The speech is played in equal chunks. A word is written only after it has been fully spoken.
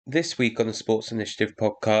This week on the Sports Initiative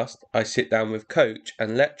podcast, I sit down with coach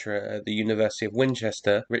and lecturer at the University of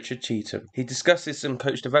Winchester, Richard Cheetham. He discusses some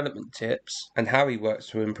coach development tips and how he works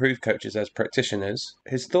to improve coaches as practitioners,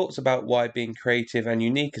 his thoughts about why being creative and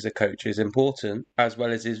unique as a coach is important, as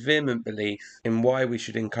well as his vehement belief in why we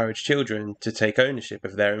should encourage children to take ownership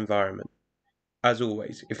of their environment. As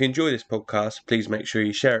always, if you enjoy this podcast, please make sure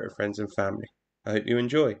you share it with friends and family. I hope you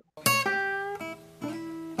enjoy.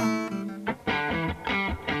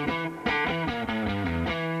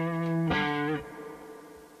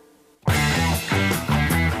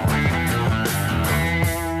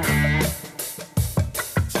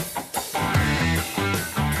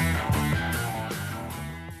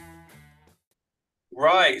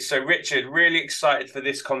 Right, so Richard, really excited for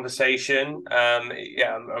this conversation. I'm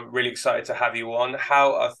really excited to have you on.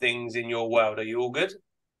 How are things in your world? Are you all good?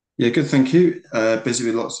 Yeah, good, thank you. Busy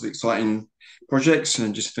with lots of exciting projects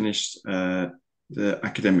and just finished the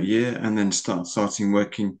academic year and then starting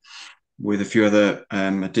working with a few other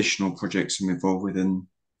additional projects I'm involved with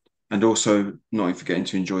and also not forgetting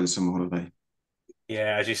to enjoy the summer holiday.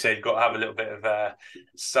 Yeah, as you said, you've got to have a little bit of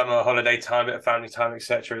summer holiday time, bit of family time,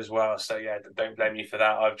 etc. as well. So yeah, don't blame you for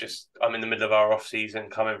that. I'm in the middle of our off season,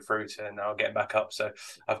 coming through to now getting back up. So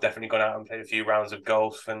I've definitely gone out and played a few rounds of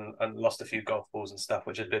golf and lost a few golf balls and stuff,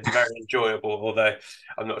 which has been very enjoyable. Although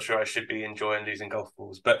I'm not sure I should be enjoying losing golf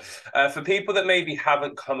balls. But for people that maybe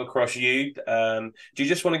haven't come across you, do you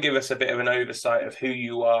just want to give us a bit of an oversight of who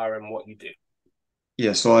you are and what you do?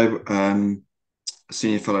 Yeah, so I'm a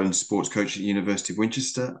senior fellow and sports coach at the University of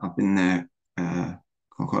Winchester. I've been there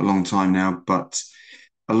quite a long time now, but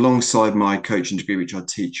alongside my coaching degree, which I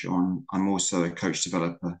teach on, I'm also a coach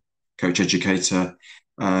developer, coach educator.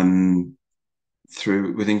 Um,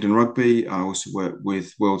 through with England Rugby. I also work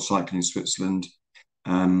with World Cycling in Switzerland,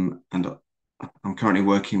 and I'm currently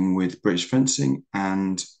working with British Fencing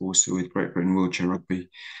and also with Great Britain Wheelchair Rugby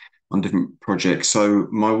on different projects. So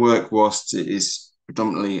my work, whilst it is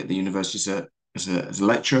predominantly at the university as a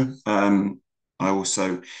lecturer, I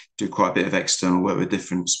also do quite a bit of external work with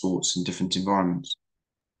different sports and different environments.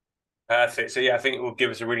 Perfect. So yeah, I think it will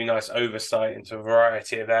give us a really nice oversight into a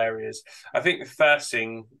variety of areas. I think the first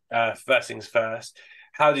things first.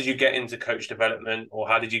 How did you get into coach development, or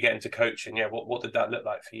how did you get into coaching? Yeah, what did that look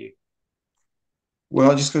like for you?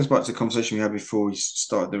 Well, it just goes back to the conversation we had before we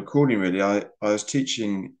started the recording, really. I was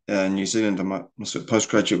teaching New Zealand. I'm a sort of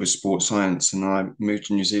postgraduate with sports science, and I moved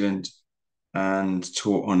to New Zealand and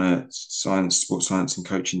taught on a sports science and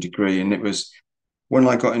coaching degree. And it was when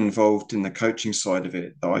I got involved in the coaching side of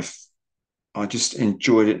it that I just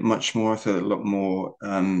enjoyed it much more. I felt a lot more.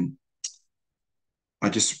 I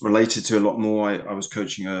just related to a lot more. I was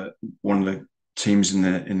coaching one of the teams in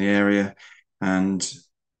the area, and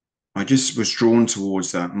I just was drawn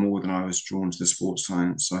towards that more than I was drawn to the sports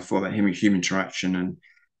science. So I thought that human interaction and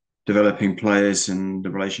developing players and the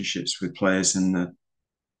relationships with players and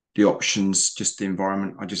the options, just the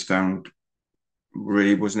environment, I just found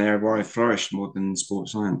really was an area where I flourished more than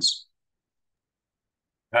sports science.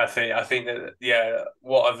 Perfect. I think that yeah,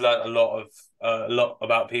 what I've learned a lot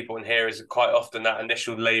about people in here is quite often that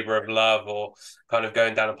initial labour of love or kind of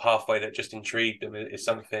going down a pathway that just intrigued them is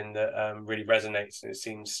something that really resonates, and it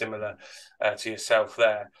seems similar to yourself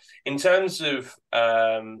there. In terms of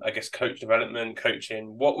I guess coach development,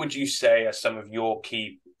 coaching, what would you say are some of your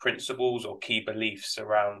key principles or key beliefs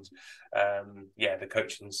around the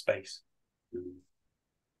coaching space?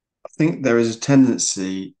 I think there is a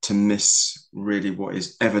tendency to miss really what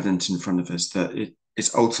is evident in front of us, that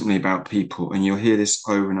it's ultimately about people. And you'll hear this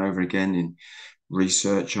over and over again in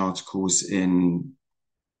research articles, in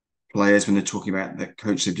players when they're talking about the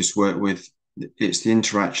coach they've just worked with. It's the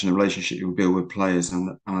interaction, the relationship you build with players.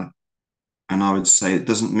 And I would say it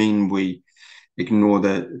doesn't mean we ignore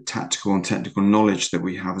the tactical and technical knowledge that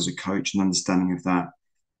we have as a coach and understanding of that.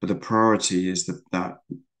 But the priority is that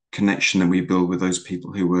connection that we build with those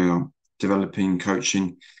people who we are developing,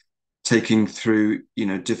 coaching, taking through,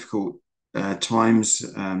 difficult times.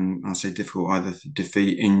 I'll say difficult, either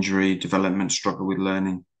defeat, injury, development, struggle with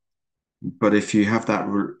learning. But if you have that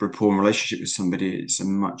rapport and relationship with somebody, it's a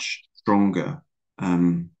much stronger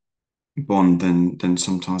um, bond than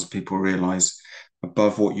sometimes people realize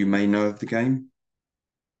above what you may know of the game.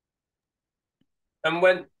 And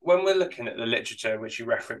when we're looking at the literature which you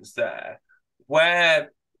referenced there,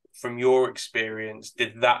 where from your experience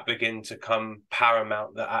did that begin to come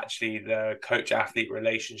paramount that actually the coach athlete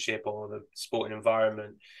relationship or the sporting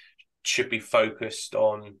environment should be focused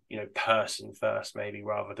on, person first, maybe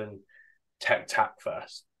rather than tech tack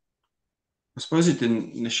first? I suppose it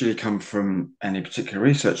didn't initially come from any particular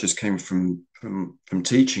research; it just came from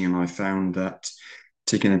teaching, and I found that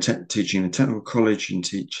teaching a technical college and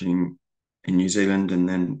teaching in New Zealand, and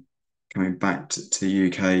then coming back to the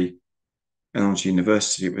UK and onto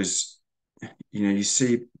university. It was, you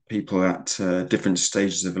see people at different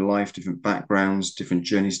stages of life, different backgrounds, different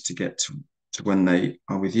journeys to get to when they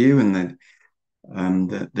are with you, and then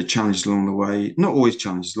the challenges along the way, not always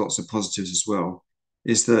challenges, lots of positives as well,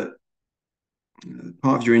 is that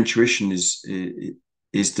part of your intuition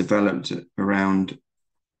is developed around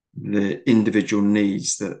the individual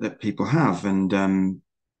needs that people have, and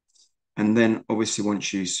then obviously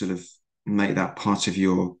once you sort of make that part of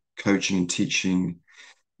your coaching and teaching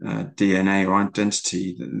DNA or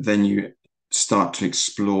identity, then you start to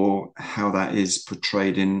explore how that is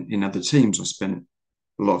portrayed in other teams. I spent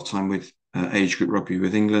a lot of time with age group rugby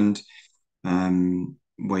with England,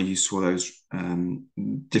 where you saw those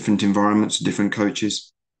different environments, different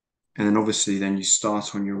coaches. And then obviously then you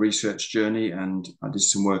start on your research journey, and I did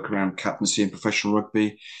some work around captaincy and professional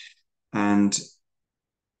rugby. And,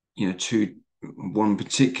 one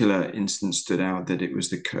particular instance stood out, that it was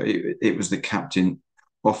the captain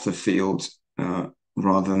off the field,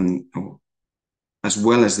 rather than, or as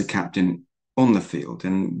well as the captain on the field.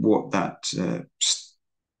 And what that one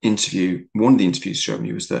of the interviews showed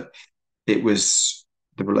me was that it was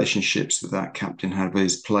the relationships that captain had with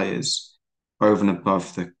his players over and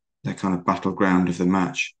above the kind of battleground of the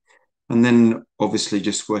match. And then obviously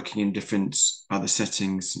just working in different other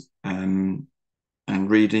settings, and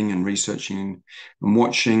reading and researching and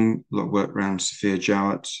watching a lot of work around Sophia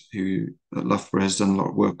Jowett, who at Loughborough has done a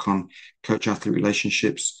lot of work on coach-athlete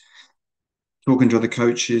relationships, talking to other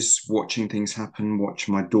coaches, watching things happen,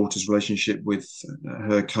 watching my daughter's relationship with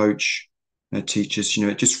her coach, her teachers.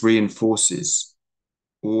 It just reinforces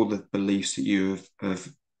all the beliefs that you have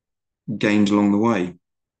gained along the way.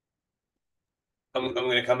 I'm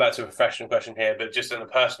going to come back to a professional question here, but just on a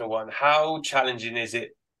personal one, how challenging is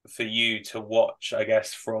it for you to watch, I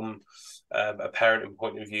guess, from a parenting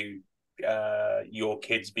point of view, your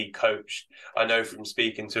kids be coached? I know from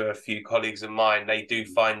speaking to a few colleagues of mine, they do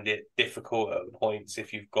find it difficult at points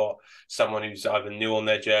if you've got someone who's either new on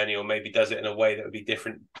their journey or maybe does it in a way that would be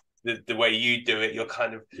different. The way you do it, you're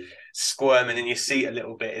kind of squirming in your seat a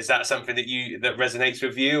little bit. Is that something that resonates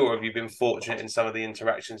with you, or have you been fortunate in some of the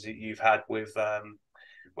interactions that you've had with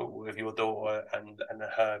your daughter and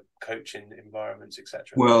her coaching environments, etc.?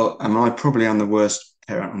 Well, and I probably am the worst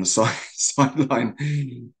parent on the sideline,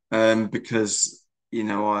 because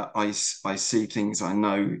I see things, I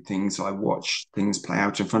know things, I watch things play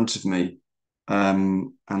out in front of me.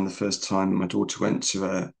 And the first time my daughter went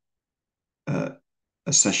to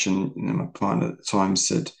a session, my partner at the time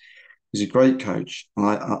said he's a great coach, and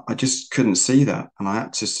I just couldn't see that, and I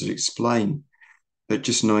had to sort of explain that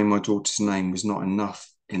just knowing my daughter's name was not enough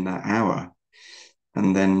in that hour.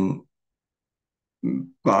 And then,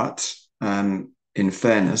 but in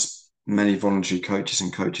fairness, many voluntary coaches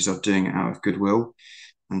and coaches are doing it out of goodwill,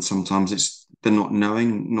 and sometimes they're not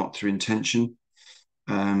knowing, not through intention.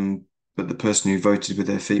 But the person who voted with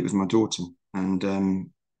their feet was my daughter, and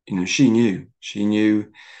she knew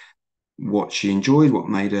what she enjoyed, what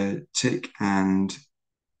made her tick, and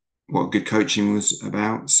what good coaching was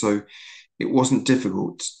about. So it wasn't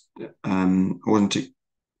difficult. I wasn't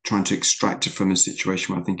trying to extract her from a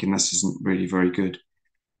situation where I'm thinking this isn't really very good,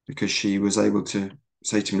 because she was able to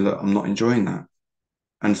say to me, look, I'm not enjoying that,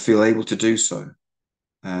 and feel able to do so.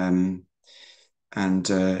 And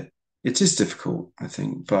it is difficult, I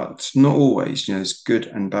think, but not always. There's good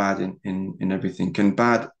and bad in everything. And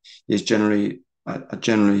bad is generally, I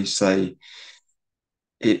generally say,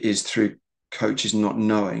 it is through coaches not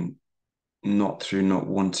knowing, not through not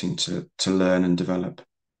wanting to learn and develop.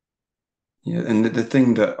 Yeah, and the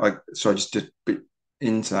thing that I just did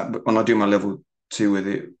into that, but when I do my level 2 with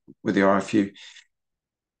the RFU,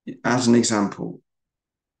 as an example,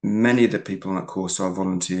 many of the people on that course are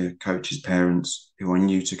volunteer coaches, parents who are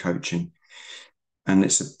new to coaching. And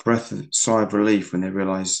it's a sigh of relief when they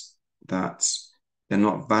realize that they're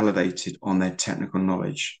not validated on their technical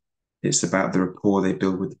knowledge. It's about the rapport they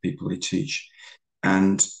build with the people they teach.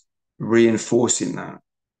 And reinforcing that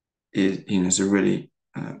is a really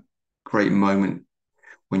great moment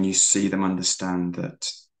when you see them understand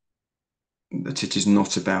that it is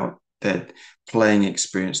not about their playing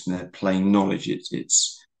experience and their playing knowledge.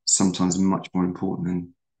 It's sometimes much more important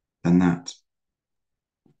than that.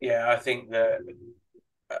 Yeah, I think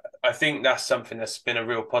that's something that's been a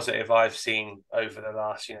real positive I've seen over the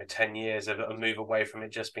last 10 years, of a move away from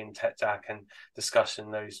it just being tech tac and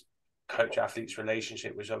discussing those coach athletes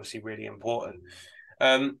relationship, which is obviously really important.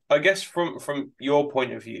 I guess from your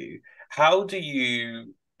point of view, how do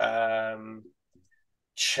you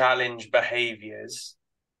challenge behaviours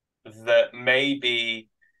that maybe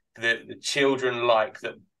the children like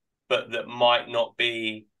that, but that might not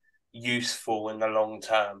be useful in the long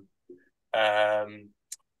term.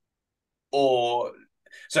 Or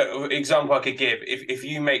so example I could give, if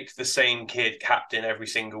you make the same kid captain every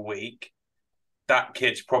single week, that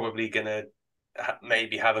kid's probably gonna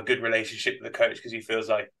maybe have a good relationship with the coach because he feels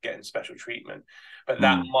like getting special treatment, but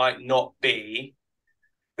that Mm. might not be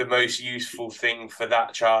the most useful thing for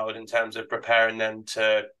that child in terms of preparing them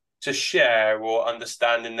to share or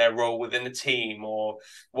understanding their role within the team or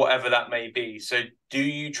whatever that may be. So do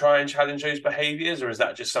you try and challenge those behaviors, or is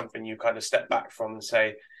that just something you kind of step back from and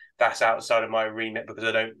say that's outside of my remit because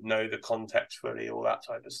I don't know the context fully, all that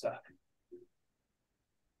type of stuff?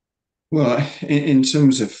 Well, in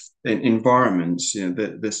terms of environments,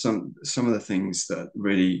 there's some of the things that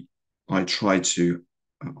really I try to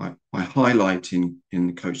I highlight in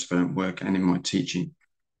the coach development work and in my teaching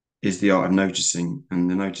is the art of noticing. And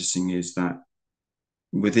the noticing is that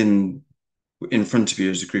within in front of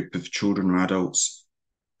you is a group of children or adults,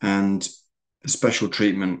 and the special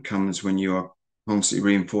treatment comes when you are constantly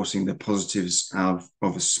reinforcing the positives of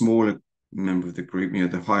a smaller member of the group,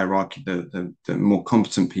 the hierarchy, the more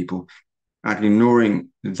competent people, and ignoring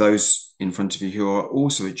those in front of you who are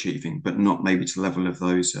also achieving, but not maybe to the level of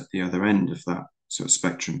those at the other end of that sort of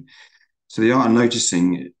spectrum. So the art of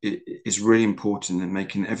noticing is really important in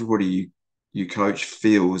making everybody you coach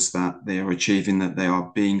feels that they are achieving, that they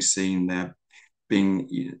are being seen,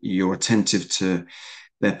 you're attentive to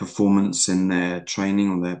their performance in their training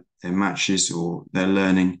or their matches or their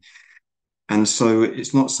learning. And so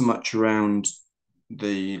it's not so much around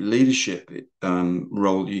the leadership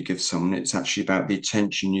role you give someone, it's actually about the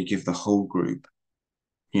attention you give the whole group.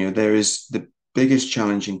 There is the biggest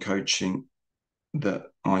challenge in coaching that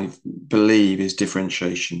I believe is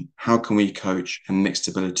differentiation. How can we coach a mixed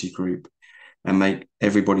ability group and make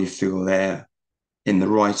everybody feel they're in the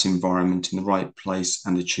right environment, in the right place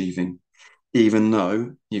and achieving, even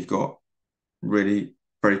though you've got really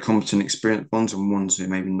very competent, experienced ones and ones who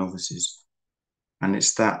may be novices. And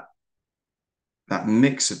it's that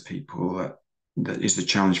mix of people that is the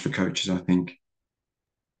challenge for coaches, I think.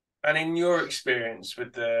 And in your experience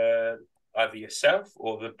with the either yourself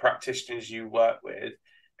or the practitioners you work with,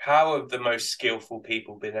 how have the most skillful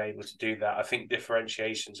people been able to do that? I think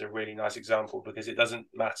differentiation is a really nice example because it doesn't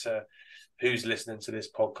matter who's listening to this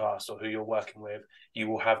podcast or who you're working with. You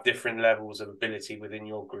will have different levels of ability within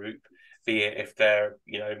your group, be it if they're,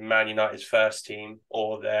 Man United's first team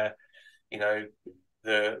or they're,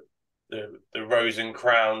 the the Rose and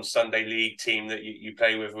Crown Sunday League team that you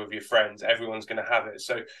play with your friends. Everyone's going to have it.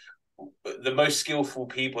 So the most skillful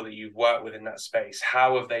people that you've worked with in that space,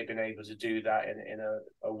 how have they been able to do that in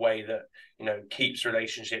a way that keeps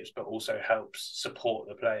relationships but also helps support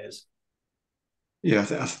the players? Yeah,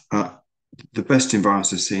 the best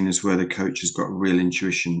environments I've seen is where the coach has got real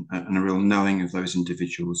intuition and a real knowing of those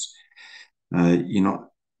individuals. You're not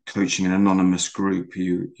coaching an anonymous group.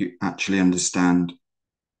 You actually understand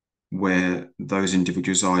where those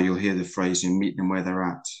individuals are. You'll hear the phrase, you meet them where they're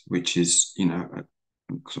at, which is, a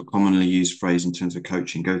sort of commonly used phrase in terms of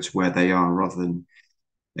coaching, go to where they are rather than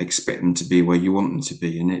expect them to be where you want them to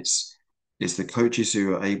be. And it's the coaches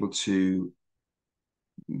who are able to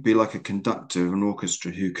be like a conductor of an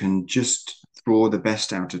orchestra who can just draw the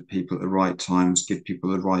best out of people at the right times, give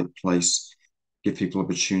people the right place, give people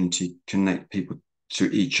opportunity, connect people to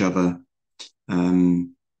each other.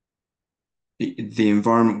 The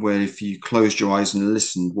environment where if you closed your eyes and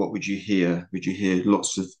listened, what would you hear? Would you hear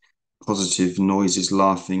lots of positive noises,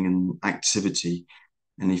 laughing and activity?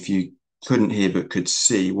 And if you couldn't hear but could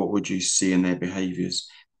see, what would you see in their behaviours?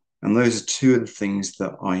 And those are two of the things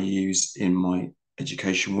that I use in my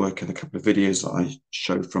education work and a couple of videos that I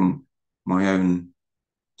show from my own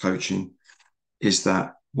coaching is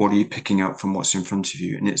that what are you picking up from what's in front of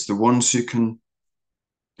you? And it's the ones who can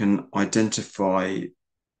identify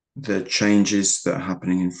the changes that are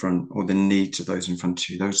happening in front or the needs of those in front of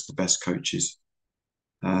you. Those are the best coaches.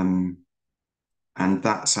 And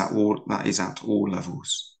that is at all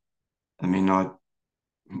levels. I mean, I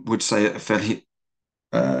would say a fairly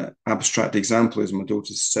abstract example is my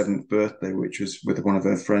daughter's 7th birthday, which was with one of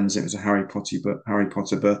her friends. It was a Harry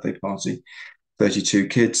Potter birthday party, 32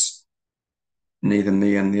 kids. Neither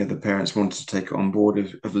me and the other parents wanted to take it on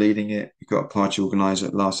board of leading it. We got a party organizer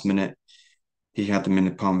at last minute. He had them in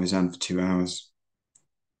the palm of his hand for 2 hours.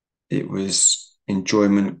 It was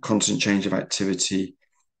enjoyment, constant change of activity,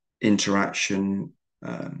 interaction,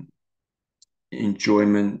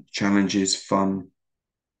 enjoyment, challenges, fun.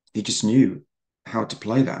 He just knew how to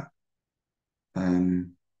play that.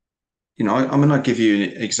 I mean, I'll give you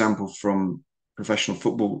an example from professional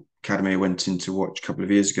football academy I went in to watch a couple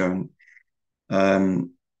of years ago, and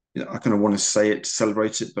um, I kind of want to say it to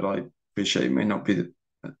celebrate it, but I appreciate it may not be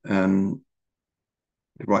the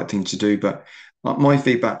right thing to do. But my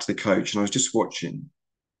feedback to the coach, and I was just watching,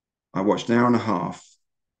 I watched an hour and a half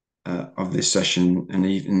of this session in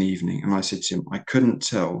the evening, and I said to him, I couldn't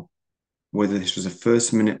tell whether this was the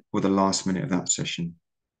first minute or the last minute of that session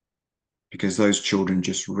because those children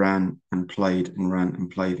just ran and played and ran and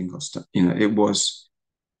played and got stuck. It was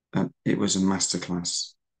a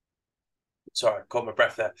masterclass. Sorry, I caught my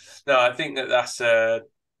breath there. No, I think that's a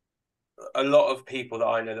lot of people that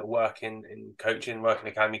I know that work in coaching, working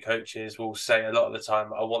academy coaches will say a lot of the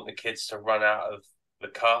time, I want the kids to run out of the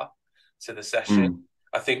car to the session. Mm,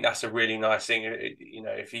 I think that's a really nice thing.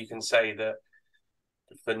 If you can say that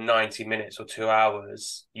for 90 minutes or 2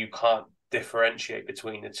 hours, you can't differentiate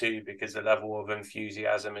between the two because the level of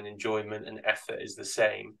enthusiasm and enjoyment and effort is the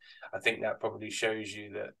same. I think that probably shows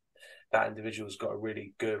you that that individual's got a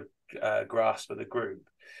really good grasp of the group.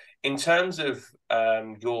 In terms of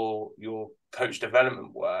your coach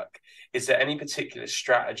development work, is there any particular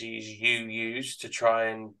strategies you use to try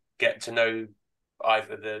and get to know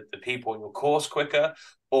either the people in your course quicker,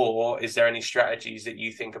 or is there any strategies that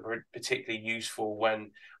you think are particularly useful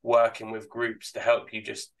when working with groups to help you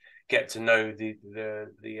just get to know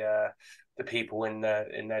the people in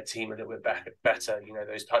their team a little bit better?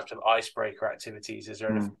 Those types of icebreaker activities. Is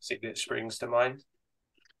there mm. anything that springs to mind?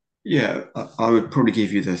 Yeah, I would probably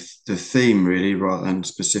give you the theme really rather than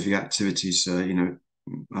specific activities. An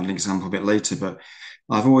example a bit later, but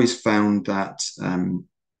I've always found that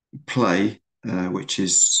play, which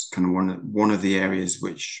is kind of one of the areas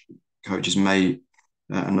which coaches may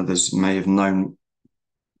and others may have known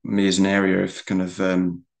me as an area of kind of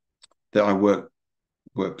that I work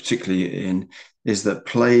particularly in, is that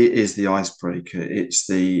play is the icebreaker. It's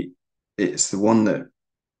the one that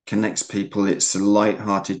connects people. It's a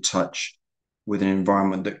light-hearted touch with an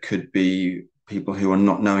environment that could be people who are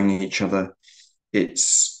not knowing each other.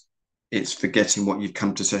 It's it's forgetting what you've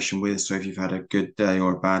come to session with. So if you've had a good day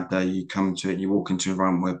or a bad day, you come to it, you walk into an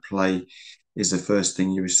environment where play is the first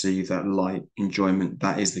thing you receive, that light enjoyment.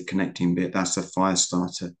 That is the connecting bit. That's the fire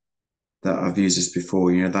starter that I've used this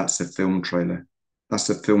before. That's the film trailer. That's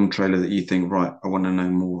the film trailer that you think, right, I want to know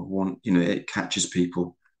more. It catches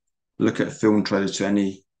people. Look at a film trailer to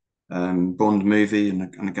any Bond movie,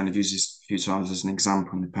 and I'm going to use this a few times as an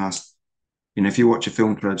example in the past. If you watch a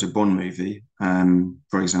film trailer to a Bond movie,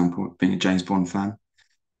 for example, being a James Bond fan,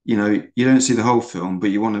 you don't see the whole film,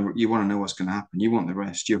 but you want to know what's going to happen. You want the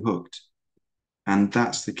rest. You're hooked, and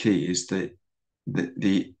that's the key. Is that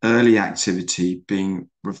the early activity being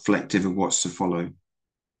reflective of what's to follow.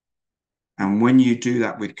 And when you do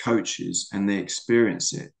that with coaches and they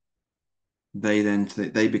experience it,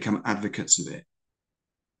 they become advocates of it.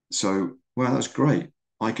 So, well, that's great.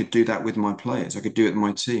 I could do that with my players. I could do it with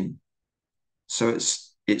my team. So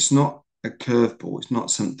it's not a curveball. It's not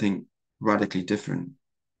something radically different.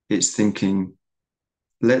 It's thinking,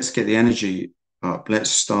 let's get the energy up. Let's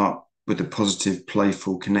start with a positive,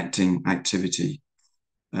 playful, connecting activity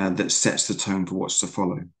that sets the tone for what's to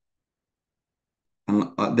follow.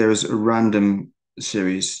 And there is a random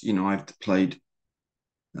series. I've played.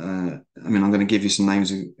 I'm going to give you some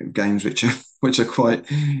names of games which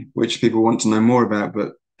people want to know more about.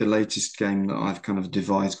 But the latest game that I've kind of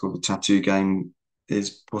devised, called the Tattoo Game,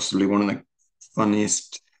 is possibly one of the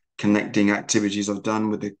funniest connecting activities I've done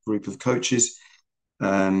with a group of coaches.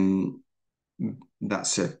 Um,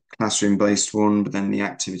 that's a classroom-based one, but then the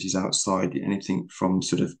activities outside, anything from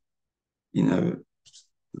sort of,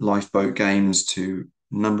 lifeboat games to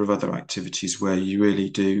a number of other activities where you really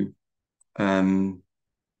do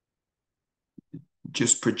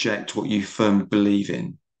just project what you firmly believe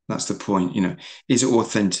in. That's the point. Is it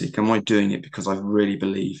authentic? Am I doing it because I really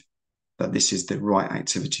believe that this is the right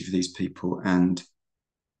activity for these people? And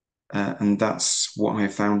that's what I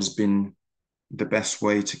found has been the best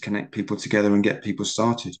way to connect people together and get people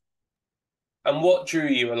started. And what drew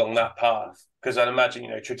you along that path? Because I'd imagine,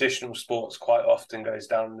 traditional sports quite often goes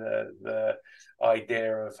down the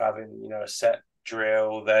idea of having, a set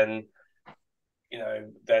drill, then,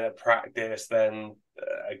 then a practice, then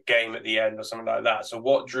a game at the end or something like that. So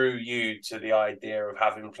what drew you to the idea of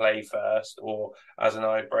having play first or as an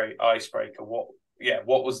icebreaker? What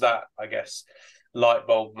was that, I guess, light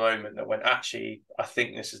bulb moment that went, actually, I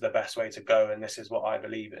think this is the best way to go and this is what I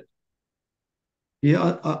believe in?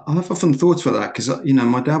 Yeah, I've often thought about that because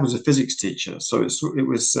my dad was a physics teacher, so it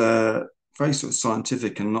was very sort of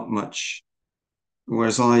scientific and not much.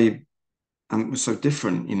 Whereas I was so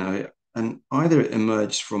different. And either it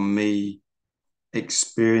emerged from me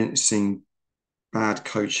experiencing bad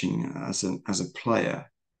coaching as a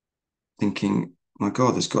player, thinking, my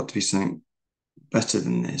God, there's got to be something better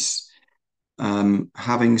than this.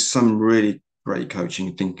 Having some really great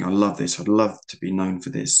coaching, thinking, I love this, I'd love to be known for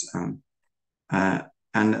this. Uh,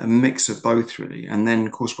 and a mix of both, really. And then,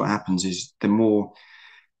 of course, what happens is the more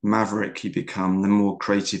maverick you become, the more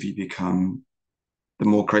creative you become, and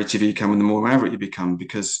the more maverick you become,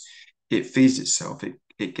 because it feeds itself,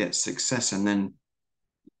 it gets success, and then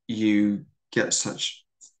you get such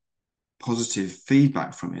positive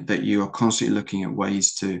feedback from it that you are constantly looking at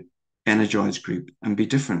ways to energize group and be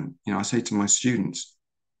different. I say to my students,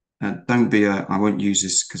 don't be I won't use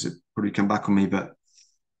this because it probably come back on me, but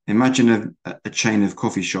imagine a chain of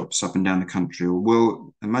coffee shops up and down the country,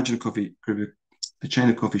 or imagine a chain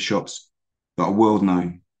of coffee shops that are world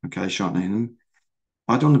known. Okay, shan't name them.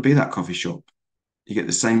 I don't want to be that coffee shop. You get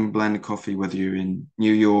the same blend of coffee whether you're in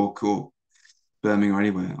New York or Birmingham or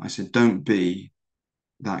anywhere. I said, don't be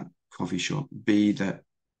that coffee shop. Be the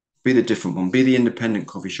different one. Be the independent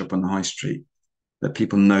coffee shop on the high street that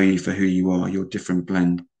people know you for who you are, your different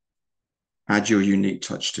blend. Add your unique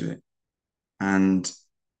touch to it. And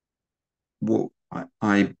what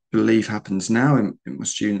I believe happens now in my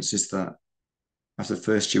students is that after the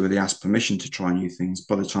first year where they ask permission to try new things,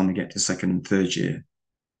 by the time they get to second and third year,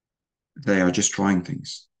 they are just trying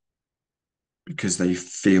things because they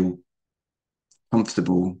feel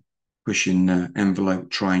comfortable pushing the envelope,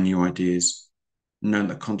 trying new ideas, know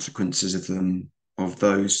the consequences of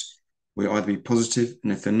those will either be positive,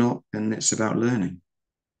 and if they're not, then it's about learning.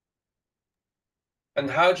 And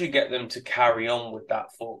how do you get them to carry on with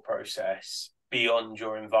that thought process beyond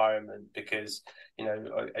your environment? Because,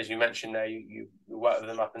 as you mentioned there, you work with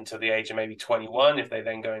them up until the age of maybe 21. If they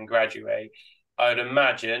then go and graduate, I'd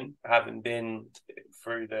imagine, having been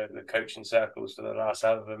through the coaching circles for the last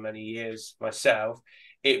however many years myself,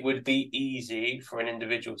 it would be easy for an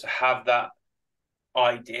individual to have that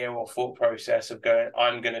idea or thought process of going,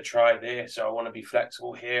 I'm going to try this, or I want to be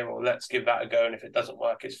flexible here, or let's give that a go, and if it doesn't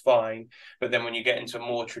work, it's fine. But then when you get into a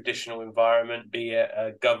more traditional environment, be it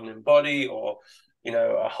a governing body or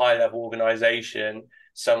a high level organization,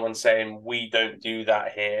 someone saying we don't do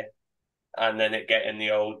that here, and then it getting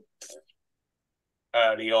the old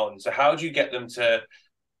early on. So how do you get them to,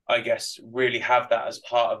 I guess, really have that as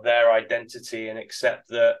part of their identity and accept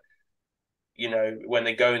that when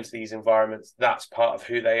they go into these environments, that's part of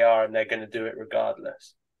who they are and they're going to do it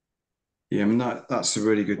regardless? Yeah, I mean that's a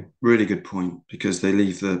really good point, because they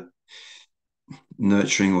leave the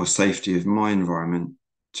nurturing or safety of my environment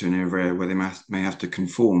to an area where they may have to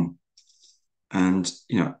conform. And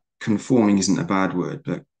conforming isn't a bad word,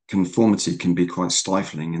 but conformity can be quite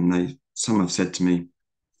stifling. And some have said to me,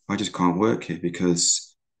 I just can't work here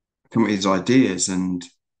because I come up with these ideas and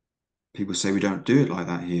people say we don't do it like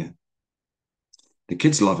that here. The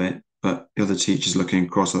kids love it, but the other teachers looking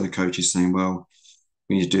across, other coaches saying, well,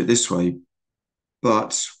 we need to do it this way.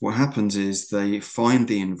 But what happens is they find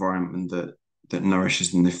the environment that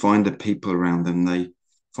nourishes them. They find the people around them. They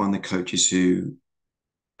find the coaches who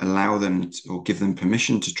allow them or give them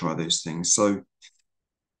permission to try those things. So,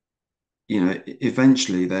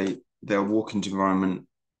 eventually they'll walk into an environment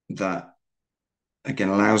that again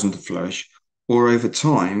allows them to flourish. Or over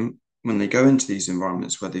time, when they go into these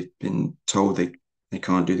environments where they've been told they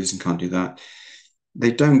can't do this and can't do that,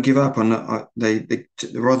 they don't give up on they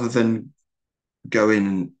rather than go in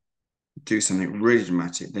and do something really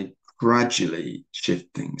dramatic, they gradually shift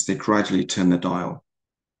things. They gradually turn the dial.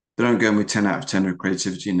 They don't go in with 10 out of 10 with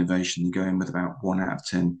creativity and innovation. They go in with about 1 out of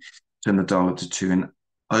 10, turn the dial up to 2. And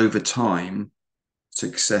over time,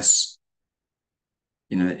 success,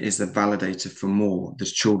 is the validator for more.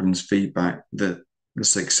 There's children's feedback that the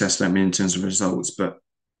success, don't mean in terms of results, but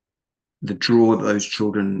the draw that those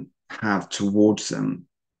children have towards them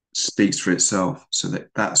speaks for itself. So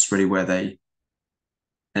that's really where they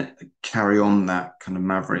carry on that kind of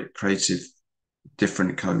maverick, creative,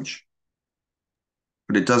 different coach.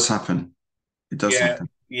 But it does happen. It does Yeah, happen.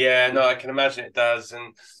 yeah, no, I can imagine it does.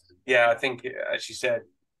 And yeah, I think, as you said,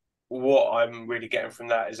 what I'm really getting from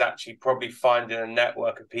that is actually probably finding a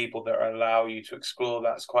network of people that allow you to explore.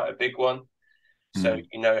 That's quite a big one. So,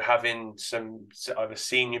 Mm. having some either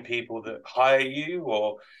senior people that hire you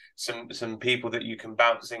or some people that you can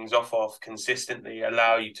bounce things off of consistently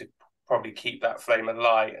allow you to probably keep that flame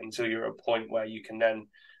alight until you're at a point where you can then,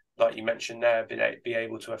 like you mentioned there, be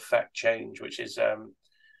able to affect change, which is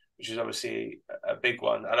obviously a big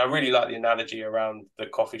one. And I really like the analogy around the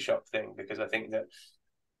coffee shop thing, because I think that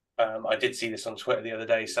I did see this on Twitter the other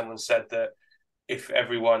day. Someone said that if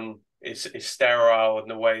everyone is sterile in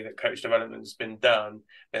the way that coach development has been done,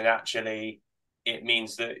 then actually it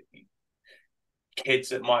means that kids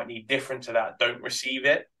that might need different to that don't receive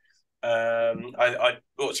it.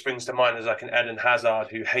 What springs to mind is like an Eden Hazard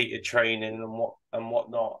who hated training and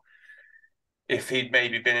whatnot. If he'd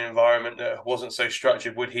maybe been in an environment that wasn't so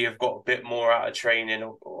structured, would he have got a bit more out of training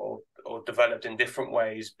or developed in different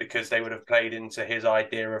ways, because they would have played into his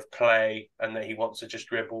idea of play and that he wants to just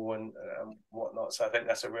dribble and whatnot. So I think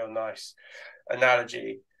that's a real nice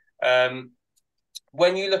analogy.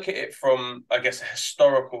 When you look at it from, I guess, a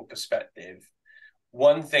historical perspective,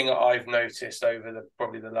 one thing that I've noticed over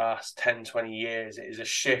probably the last 10, 20 years is a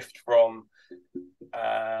shift from,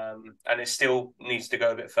 and it still needs to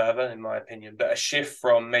go a bit further, in my opinion, but a shift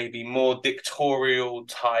from maybe more dictatorial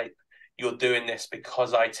type, you're doing this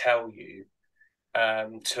because I tell you,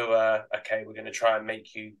 to okay, we're going to try and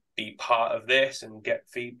make you be part of this and get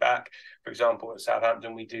feedback. For example, at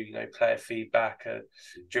Southampton, we do, player feedback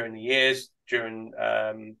during the years, during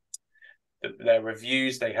their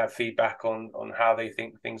reviews. They have feedback on how they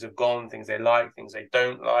think things have gone, things they like, things they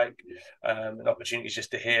don't like, and opportunities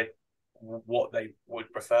just to hear what they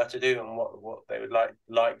would prefer to do and what they would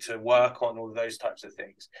like to work on, all of those types of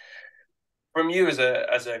things. From you as a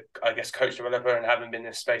I guess coach developer, and having been in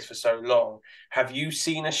this space for so long, have you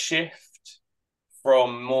seen a shift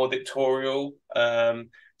from more dictatorial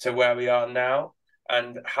to where we are now?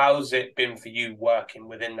 And how's it been for you working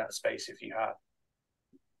within that space, if you have?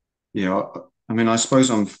 Yeah, I mean, I suppose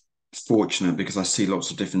I'm fortunate because I see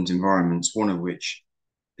lots of different environments. One of which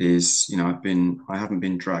is, I haven't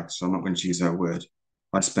been dragged, so I'm not going to use that word.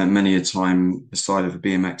 I spent many a time beside of a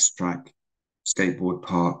BMX track, skateboard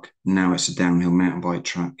park. Now it's a downhill mountain bike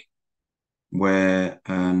track where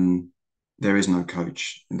there is no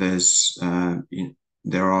coach. There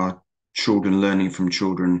are children learning from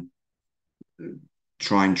children,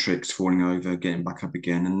 trying tricks, falling over, getting back up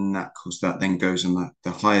again, and that then goes on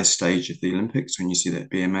the highest stage of the Olympics. When you see that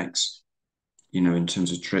BMX, in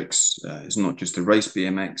terms of tricks, it's not just the race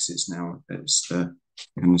BMX. It's the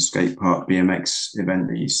kind of skate park BMX event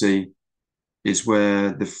that you see, is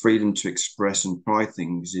where the freedom to express and try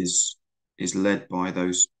things is led by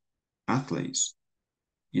those athletes.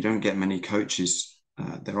 You don't get many coaches.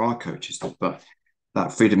 There are coaches, but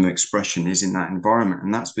that freedom of expression is in that environment,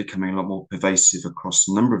 and that's becoming a lot more pervasive across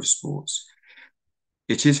a number of sports.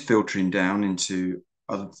 It is filtering down into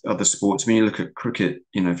other sports. I mean, you look at cricket,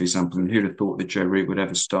 for example, and who'd have thought that Joe Root would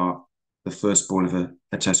ever start the first ball of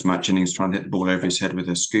a test match innings trying to hit the ball over his head with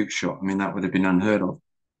a scoop shot? I mean, that would have been unheard of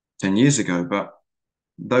 10 years ago. But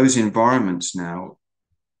those environments now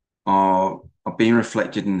are being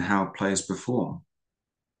reflected in how players perform,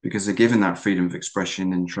 because they're given that freedom of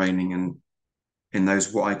expression and training, and in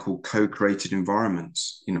those what I call co-created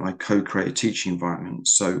environments. I co-create a teaching environment.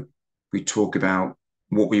 So we talk about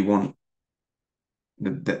what we want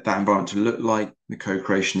that environment to look like. The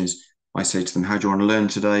co-creation is, I say to them, how do you want to learn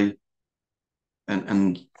today?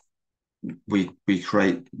 And we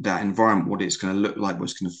create that environment, what it's going to look like, what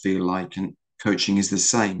it's going to feel like. And coaching is the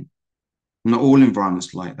same. Not all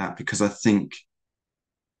environments like that, because I think,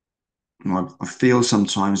 I feel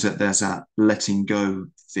sometimes that there's that letting go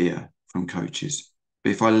fear from coaches. But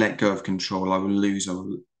if I let go of control, I will lose.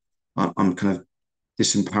 I'm kind of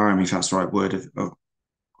disempowering me, if that's the right word.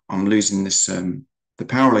 I'm losing this. The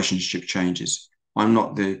power relationship changes. I'm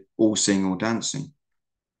not the all seeing, all dancing.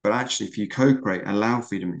 But actually, if you co-create, allow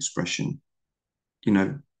freedom of expression,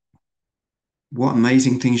 what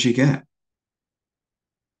amazing things you get.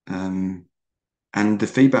 And the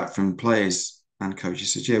feedback from players and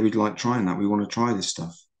coaches says, yeah, we'd like trying that. We want to try this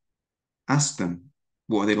stuff. Ask them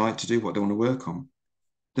what they like to do, what they want to work on.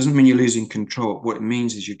 Doesn't mean you're losing control. What it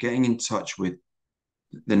means is you're getting in touch with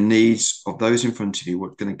the needs of those in front of you,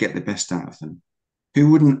 what's going to get the best out of them. Who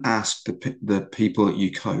wouldn't ask the people that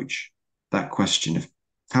you coach that question of,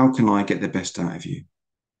 how can I get the best out of you?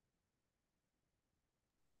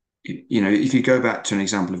 If you go back to an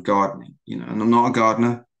example of gardening, and I'm not a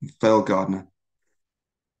gardener, I'm a failed gardener,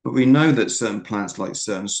 but we know that certain plants like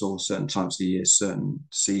certain soil, certain times of the year, certain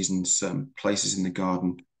seasons, certain places in the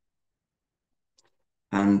garden.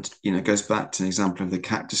 And, it goes back to an example of the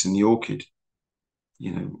cactus and the orchid.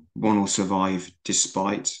 One will survive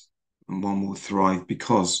despite, and one will thrive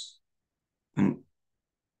because. And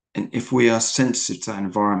if we are sensitive to that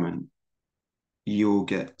environment, you'll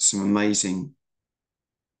get some amazing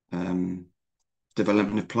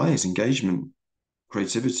development of players, engagement,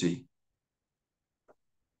 creativity.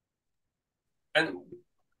 And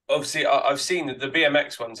obviously, I've seen the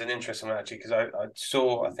BMX one's an interesting one, actually, because I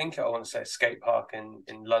saw, I think I want to say a skate park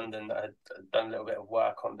in London that had done a little bit of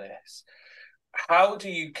work on this. how do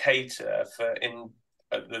you cater for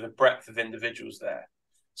the breadth of individuals there?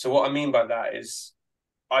 So what I mean by that is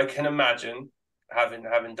I can imagine,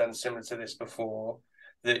 having done similar to this before,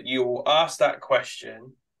 that you'll ask that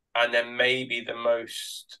question, and then maybe the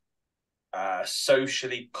most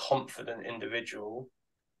socially confident individual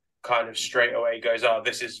kind of straight away goes, "Oh,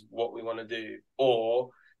 this is what we want to do,"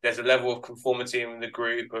 or there's a level of conformity in the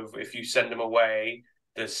group of if you send them away,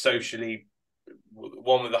 the socially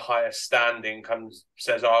one with the highest standing comes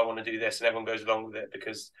says, "Oh, I want to do this," and everyone goes along with it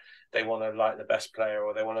because they want to like the best player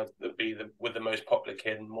or they want to be with the most popular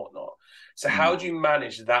kid and whatnot. So how Mm. do you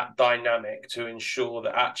manage that dynamic to ensure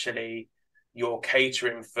that actually you're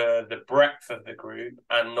catering for the breadth of the group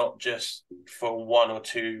and not just for one or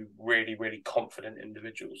two really, really confident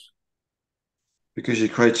individuals? Because you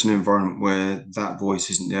create an environment where that voice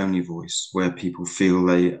isn't the only voice, where people feel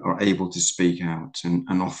they are able to speak out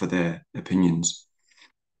and offer their opinions.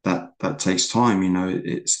 That takes time.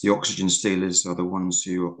 It's the oxygen stealers are the ones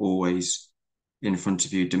who are always in front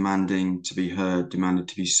of you, demanding to be heard, demanding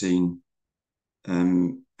to be seen,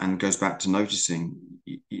 and goes back to noticing.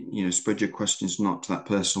 Spread your questions not to that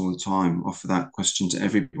person all the time. Offer that question to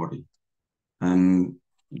everybody. Um,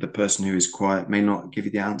 the person who is quiet may not give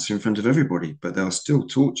you the answer in front of everybody, but they'll still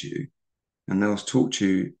talk to you, and they'll talk to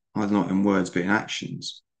you either not in words but in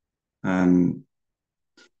actions. Um,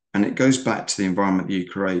 and it goes back to the environment that you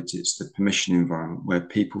create. It's the permission environment where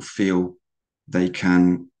people feel they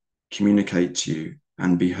can communicate to you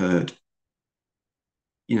and be heard.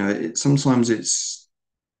 Sometimes it's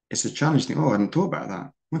a challenge. Think, oh, I hadn't thought about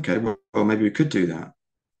that. Okay, well, maybe we could do that.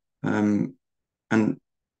 And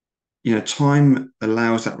time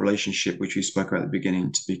allows that relationship, which we spoke about at the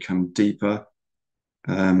beginning, to become deeper.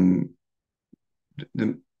 Um,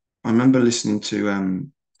 I remember listening to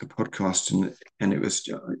the podcast, and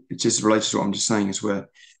it's just related to what I'm just saying, is where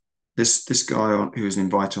this guy who was an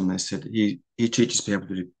invite on this said he teaches people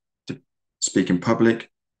to speak in public.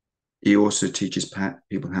 He also teaches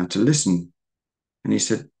people how to listen, and he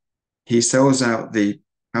said he sells out the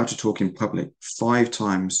how to talk in public 5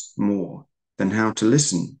 times more than how to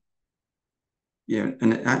listen.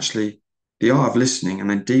 And actually, the art of listening and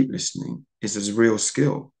then deep listening is a real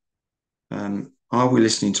skill. Are we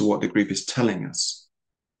listening to what the group is telling us?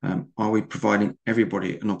 Are we providing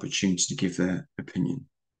everybody an opportunity to give their opinion?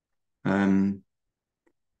 Um,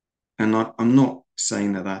 and I'm not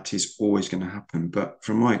saying that is always going to happen, but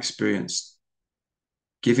from my experience,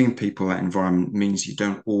 giving people that environment means you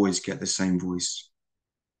don't always get the same voice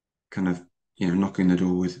kind of, knocking the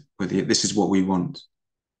door with this is what we want.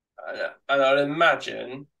 And I'd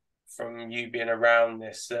imagine from you being around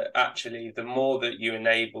this that actually the more that you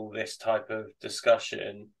enable this type of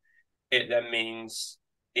discussion, it then means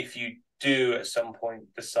if you do at some point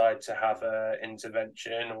decide to have an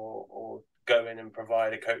intervention or go in and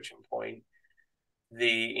provide a coaching point,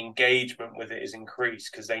 the engagement with it is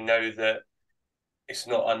increased because they know that it's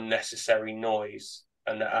not unnecessary noise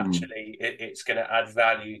and that Mm. actually it's going to add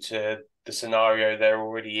value to the scenario they're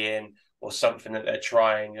already in or something that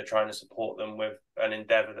you're trying to support them with an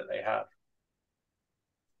endeavor that they have.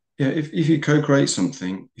 Yeah, if you co-create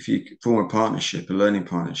something, if you form a partnership, a learning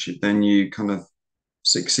partnership, then you kind of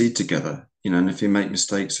succeed together. And if you make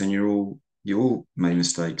mistakes, then you all made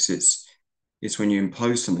mistakes. It's when you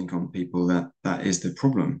impose something on people that is the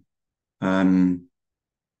problem. Um,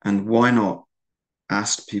 and why not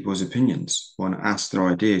ask people's opinions? Why not ask their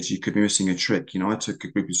ideas? You could be missing a trick. I took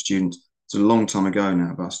a group of students. It's a long time ago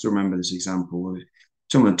now, but I still remember this example. Where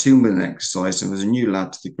someone 2 minute exercise, and there was a new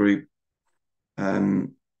lad to the group,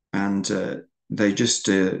 um, and they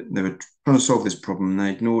were trying to solve this problem. And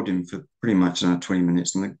they ignored him for pretty much 20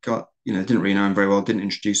 minutes, and they didn't really know him very well, didn't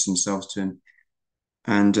introduce themselves to him.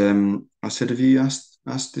 And I said, "Have you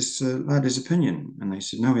asked this lad his opinion?" And they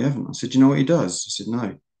said, "No, we haven't." I said, "Do you know what he does?" I said,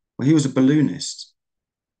 "No." Well, he was a balloonist.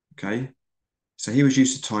 Okay, so he was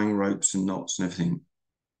used to tying ropes and knots and everything,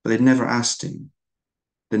 but they'd never asked him.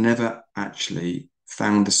 They never actually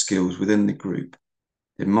found the skills within the group.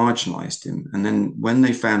 They marginalized him, and then when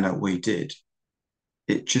they found out what he did,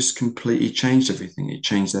 it just completely changed everything. It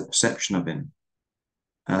changed their perception of him.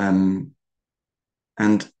 Um,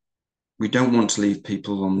 and we don't want to leave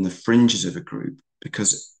people on the fringes of a group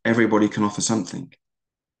because everybody can offer something.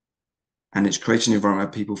 And it's creating an environment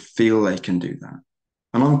where people feel they can do that.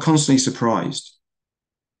 And I'm constantly surprised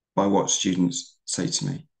by what students say to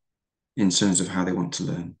me in terms of how they want to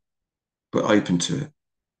learn, but open to it.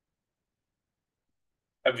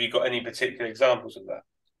 Have you got any particular examples of that?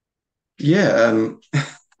 Yeah,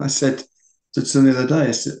 I said to them the other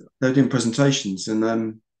day, they were doing presentations,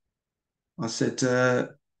 and I said,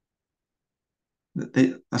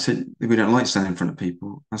 I said, we don't like standing in front of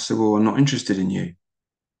people. I said, well, I'm not interested in you.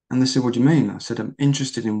 And they said, what do you mean? I said, I'm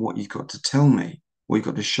interested in what you've got to tell me, what you've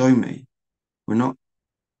got to show me. We're not.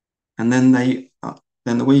 And then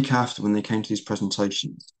the week after, when they came to these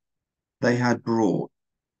presentations, they had brought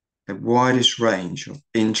the widest range of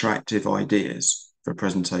interactive ideas for a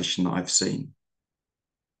presentation that I've seen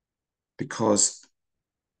because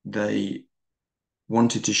they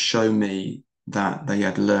wanted to show me that they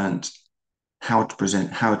had learnt how to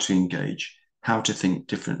present, how to engage, how to think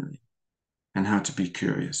differently, and how to be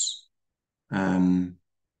curious. Um,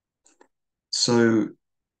 so,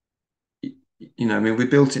 I mean, we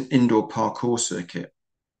built an indoor parkour circuit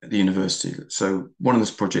at the university. So one of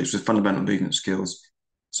those projects was fundamental movement skills.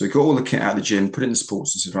 So we got all the kit out of the gym, put it in the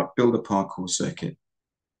sports and said, right, build a parkour circuit.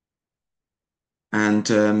 And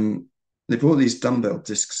they brought these dumbbell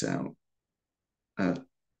discs out, uh,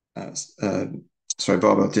 uh, uh,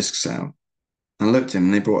 barbell discs out. And I looked at them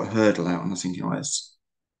and they brought a hurdle out. And I was thinking, oh,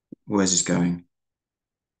 where's this going?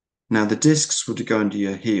 Now, the discs were to go under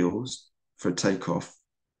your heels for a takeoff.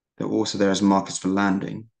 They're also there as markers for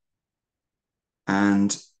landing.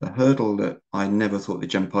 And the hurdle that I never thought they'd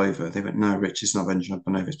jump over, they went, no, Rich, it's not about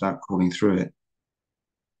jumping over, it's about crawling through it.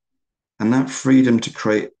 And that freedom to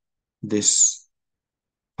create this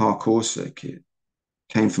parkour circuit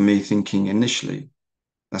came from me thinking initially,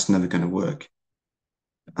 that's never going to work.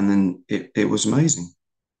 And then it was amazing.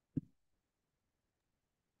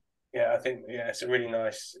 Yeah, I think it's a really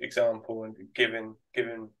nice example and giving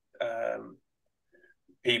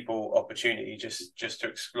people opportunity just to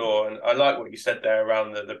explore. And I like what you said there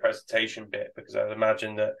around the presentation bit, because I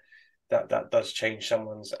imagine that does change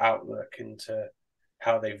someone's outlook into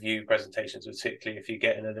how they view presentations, particularly if you're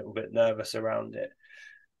getting a little bit nervous around it.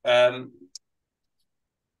 I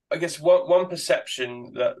guess one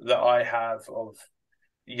perception that I have of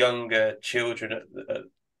younger children at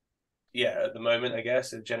the moment, I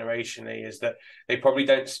guess, generationally, is that they probably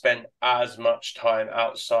don't spend as much time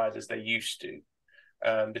outside as they used to.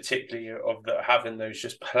 Particularly of having those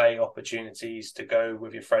just play opportunities to go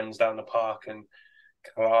with your friends down the park and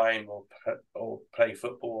climb or play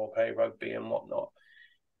football or play rugby and whatnot.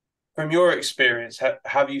 From your experience,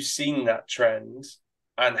 have you seen that trend,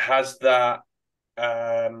 and has that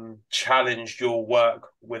challenged your work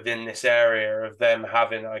within this area of them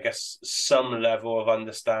having, I guess, some level of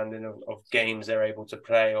understanding of games they're able to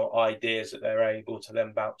play or ideas that they're able to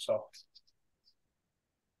then bounce off?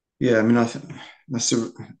 Yeah, I mean, I think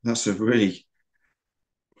that's a really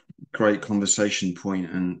great conversation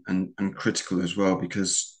point and critical as well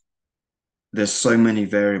because there's so many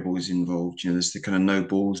variables involved. There's the kind of no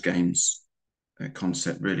balls games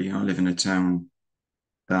concept. Really, I live in a town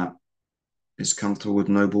that is comfortable with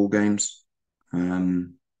no ball games.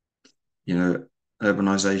 Um,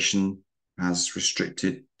 Urbanization has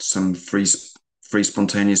restricted some free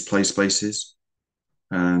spontaneous play spaces.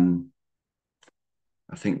 Um,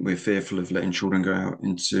 I think we're fearful of letting children go out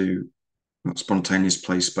into not spontaneous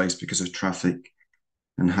play space because of traffic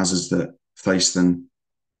and hazards that face them.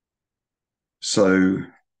 So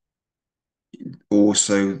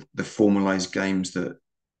also the formalized games that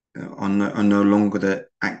are no longer the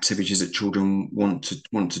activities that children want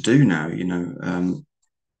to do now. I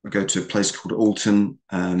go to a place called Alton,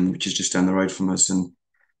 which is just down the road from us, and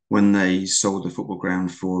when they sold the football ground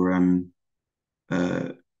uh,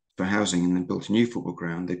 for housing and then built a new football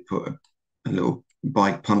ground, they put a little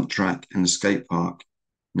bike pump track and a skate park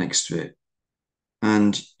next to it.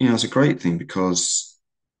 And, it's a great thing because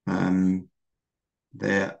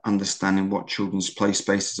they're understanding what children's play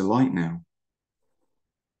spaces are like now.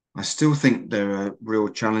 I still think there are real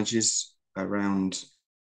challenges around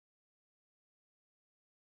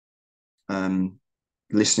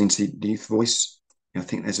listening to the youth voice. I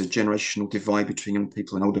think there's a generational divide between young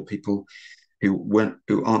people and older people who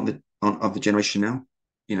aren't of the generation now.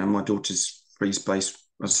 My daughter's free space,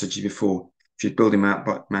 as I said to you before, she's building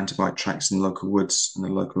mountain bike tracks in the local woods, and the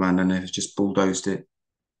local landowner has just bulldozed it.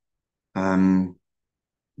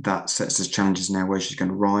 That sets us challenges now where she's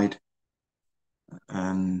going to ride.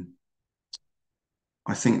 I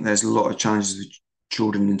think there's a lot of challenges with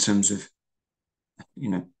children in terms of,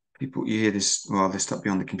 people, you hear this, well, they're stuck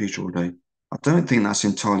behind the computer all day. I don't think that's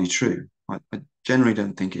entirely true. I generally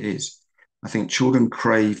don't think it is. I think children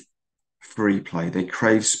crave free play. They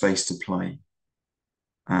crave space to play.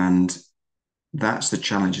 And that's the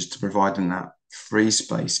challenge, is to provide them that free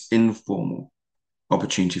space, informal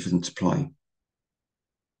opportunity for them to play.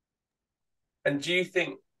 And do you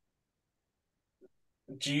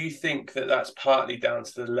think that that's partly down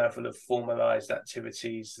to the level of formalized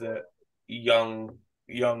activities that young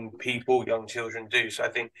people, young children do? So I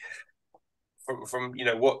think from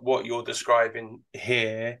what you're describing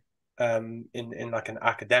here, in like an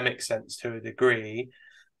academic sense to a degree,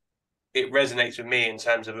 it resonates with me in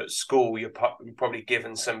terms of at school you're probably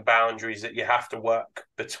given some boundaries that you have to work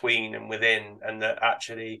between and within, and that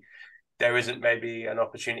actually there isn't maybe an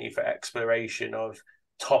opportunity for exploration of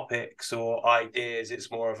topics or ideas.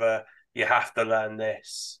 It's more of a, you have to learn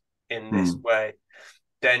this in this Mm. way.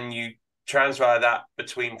 Then you transfer that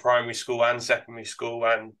between primary school and secondary school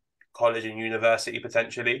and college and university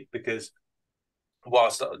potentially, because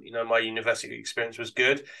whilst my university experience was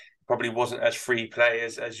good, probably wasn't as free play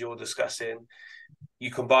as you're discussing.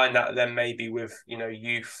 You combine that then maybe with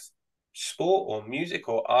youth sport or music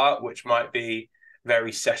or art, which might be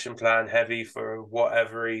very session plan heavy for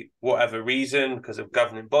whatever reason, because of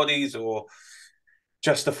governing bodies or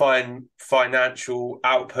justifying financial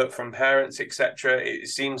output from parents, etc. It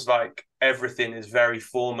seems like everything is very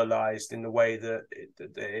formalized in the way that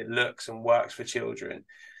it looks and works for children.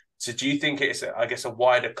 So do you think it's, I guess, a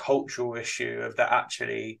wider cultural issue of that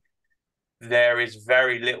actually there is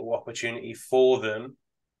very little opportunity for them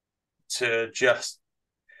to just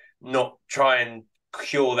not try and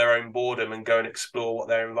cure their own boredom and go and explore what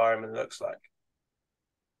their environment looks like?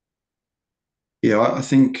 Yeah, I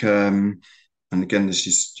think, and again, this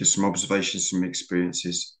is just some observations, some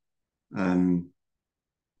experiences. Um,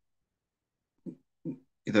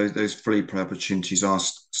 those free play opportunities are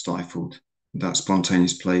stifled. That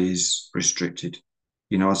spontaneous play is restricted.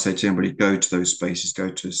 I'd say to anybody, go to those spaces, go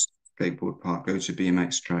to a skateboard park, go to a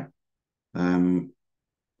BMX track.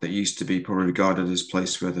 That used to be probably regarded as a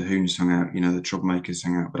place where the hoons hung out, the troublemakers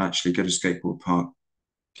hung out, but actually go to a skateboard park.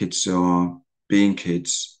 Kids are being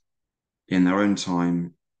kids in their own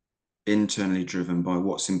time, internally driven by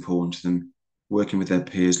what's important to them, working with their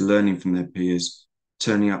peers, learning from their peers,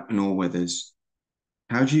 turning up in all weathers.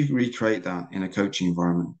 How do you recreate that in a coaching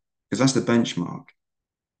environment? Because that's the benchmark.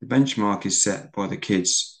 The benchmark is set by the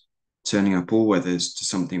kids turning up all weathers to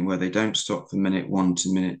something where they don't stop from minute 1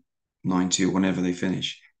 to minute 90 or whenever they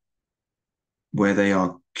finish, where they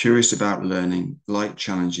are curious about learning, like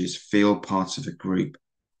challenges, feel part of a group.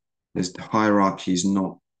 The hierarchy is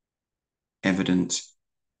not evident,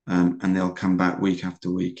 and they'll come back week after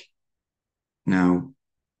week. Now,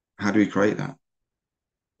 how do we create that?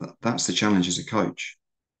 That's the challenge as a coach,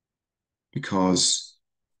 because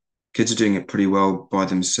kids are doing it pretty well by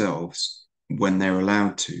themselves when they're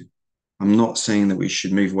allowed to. I'm not saying that we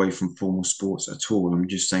should move away from formal sports at all. I'm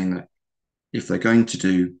just saying that if they're going to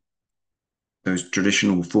do those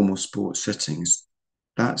traditional formal sports settings,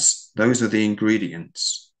 those are the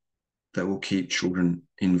ingredients that will keep children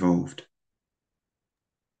involved.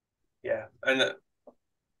 Yeah, and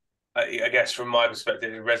I guess from my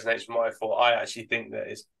perspective, it resonates with my thought. I actually think that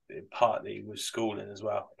it's partly with schooling as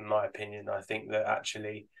well. In my opinion, I think that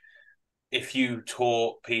actually, if you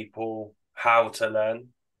taught people how to learn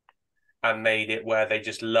and made it where they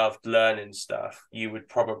just loved learning stuff, you would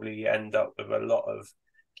probably end up with a lot of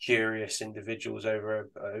curious individuals over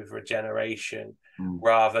a generation,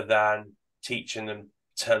 rather than teaching them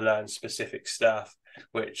to learn specific stuff,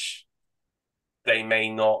 which they may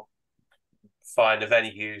not find of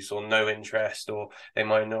any use or no interest, or they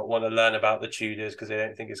might not want to learn about the Tudors because they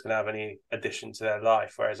don't think it's going to have any addition to their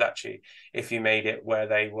life. Whereas actually, if you made it where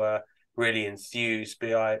they were really enthused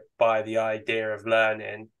by the idea of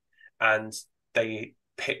learning, and they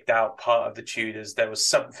picked out part of the Tudors, there was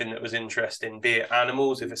something that was interesting, be it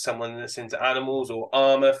animals, if it's someone that's into animals, or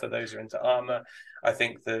armor for those who are into armor. I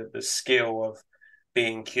think the skill of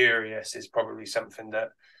being curious is probably something that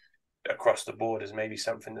across the board is maybe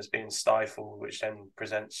something that's being stifled, which then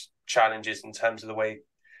presents challenges in terms of the way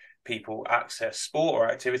people access sport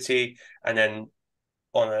or activity. And then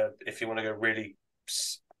if you want to go really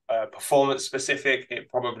performance specific, it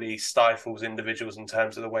probably stifles individuals in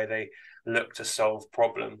terms of the way they look to solve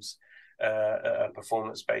problems at a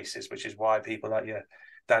performance basis, which is why people like your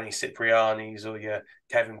Danny Cipriani's or your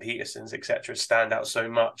Kevin Petersons, etc., stand out so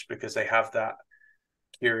much, because they have that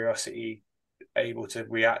curiosity, able to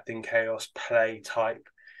react in chaos, play type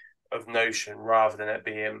of notion, rather than it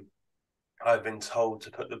being, I've been told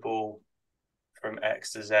to put the ball from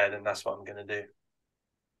X to Z and that's what I'm going to do.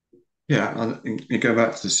 Yeah, you go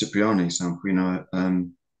back to the Cipriani example,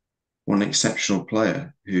 one exceptional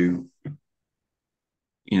player who,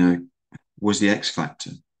 was the X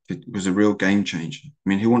factor. It was a real game changer. I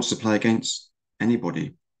mean, who wants to play against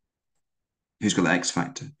anybody who's got the X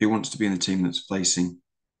factor? Who wants to be in the team that's facing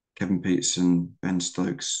Kevin Peterson, Ben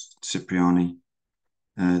Stokes, Cipriani,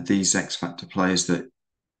 these X factor players that,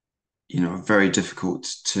 are very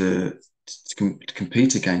difficult to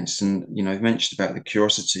compete against? And, I've mentioned about the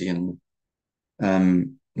curiosity and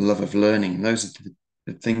love of learning. Those are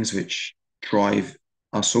the things which drive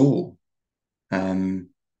us all. And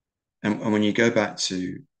when you go back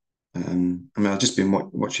to, I've just been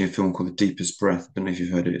watching a film called The Deepest Breath. I don't know if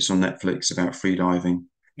you've heard of it. It's on Netflix about free diving.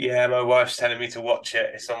 Yeah, my wife's telling me to watch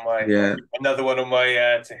it. It's on my Yeah, another one on my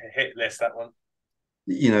to hit list. That one.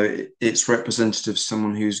 it's representative of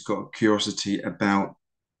someone who's got curiosity about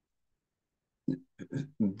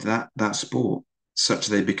that sport, such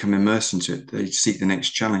that they become immersed into it. They seek the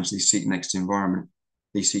next challenge. They seek the next environment.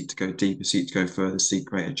 They seek to go deeper, seek to go further, seek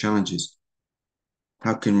greater challenges.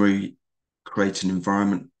 How can we create an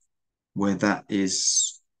environment where that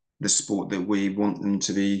is the sport that we want them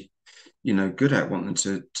to be, good at, want them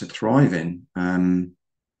to thrive in? And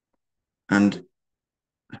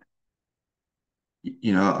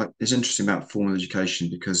it's interesting about formal education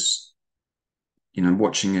because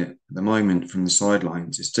watching it at the moment from the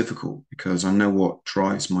sidelines, it's difficult because I know what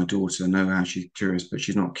drives my daughter. I know how she's curious, but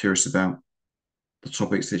she's not curious about the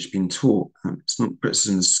topics that she's been taught. It's not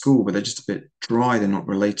criticism of school, but they're just a bit dry. They're not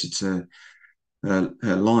related to her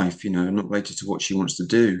life, not related to what she wants to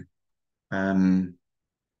do. And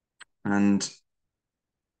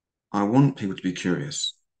I want people to be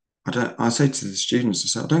curious. I say to the students, I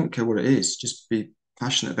say, I don't care what it is, just be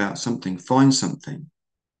passionate about something, find something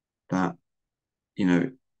that, you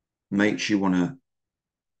know, makes you want to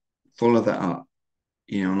follow that up.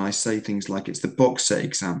 And I say things like it's the box set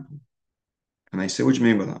example. And they say, what do you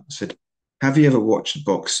mean by that? I said, have you ever watched a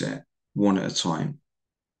box set one at a time?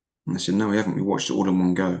 And they said, no, we haven't. We watched it all in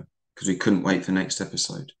one go because we couldn't wait for the next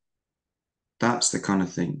episode. That's the kind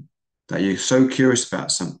of thing that you're so curious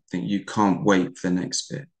about something, you can't wait for the next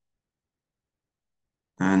bit.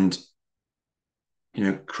 And,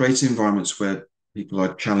 create environments where people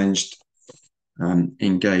are challenged,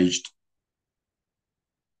 engaged,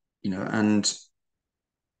 and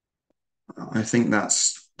I think that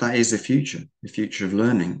is the future. The future of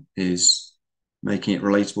learning is making it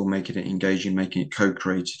relatable, making it engaging, making it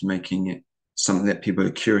co-created, making it something that people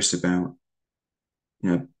are curious about.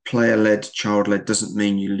 Player-led, child-led doesn't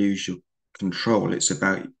mean you lose your control. It's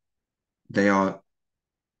about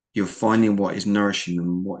you're finding what is nourishing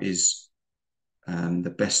them, what is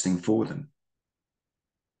the best thing for them.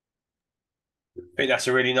 I think that's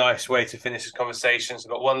a really nice way to finish this conversation. So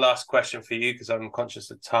I've got one last question for you because I'm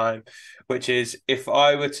conscious of time, which is if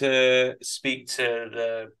I were to speak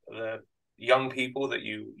to the young people that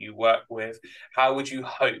you work with, how would you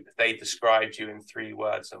hope they described you in 3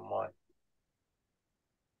 words and why?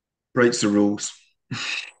 Breaks the rules.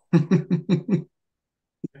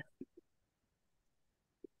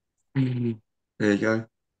 There you go.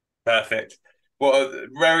 Perfect. Well, a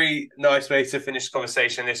very nice way to finish the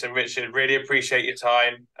conversation. Listen, Richard, really appreciate your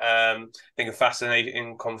time. I think a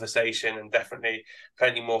fascinating conversation and definitely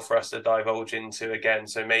plenty more for us to divulge into again.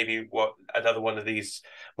 So maybe another one of these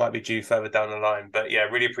might be due further down the line. But yeah,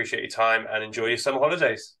 really appreciate your time and enjoy your summer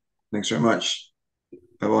holidays. Thanks very much.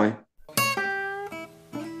 Bye-bye.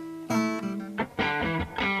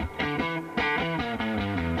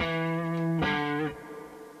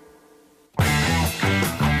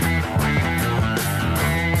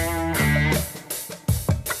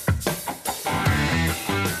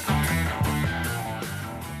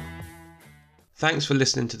 Thanks for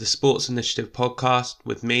listening to the Sports Initiative podcast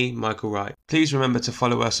with me, Michael Wright. Please remember to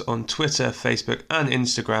follow us on Twitter, Facebook, and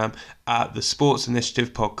Instagram at the Sports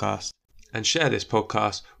Initiative Podcast and share this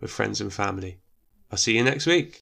podcast with friends and family. I'll see you next week.